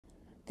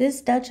This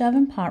Dutch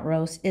oven pot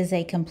roast is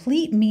a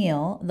complete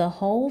meal the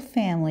whole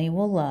family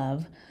will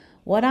love.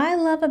 What I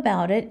love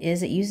about it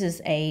is it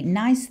uses a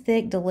nice,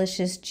 thick,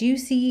 delicious,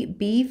 juicy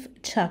beef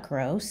chuck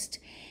roast.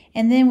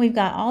 And then we've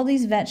got all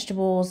these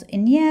vegetables.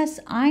 And yes,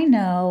 I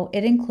know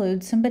it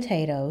includes some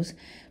potatoes,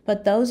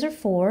 but those are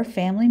for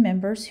family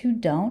members who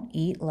don't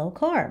eat low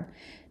carb.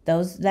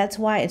 That's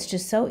why it's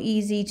just so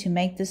easy to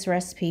make this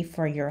recipe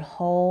for your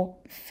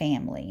whole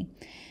family.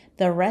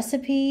 The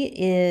recipe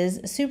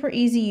is super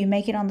easy. You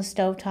make it on the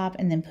stovetop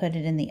and then put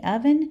it in the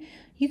oven.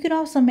 You could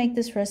also make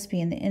this recipe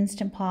in the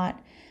Instant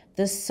Pot.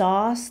 The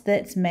sauce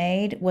that's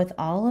made with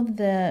all of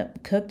the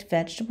cooked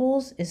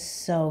vegetables is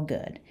so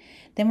good.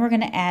 Then we're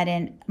going to add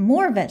in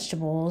more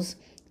vegetables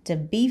to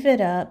beef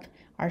it up.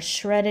 Our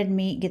shredded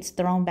meat gets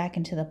thrown back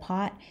into the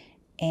pot,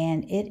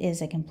 and it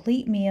is a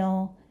complete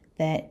meal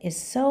that is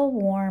so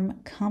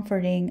warm,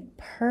 comforting,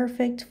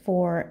 perfect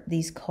for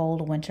these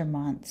cold winter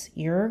months.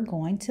 You're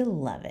going to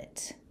love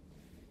it.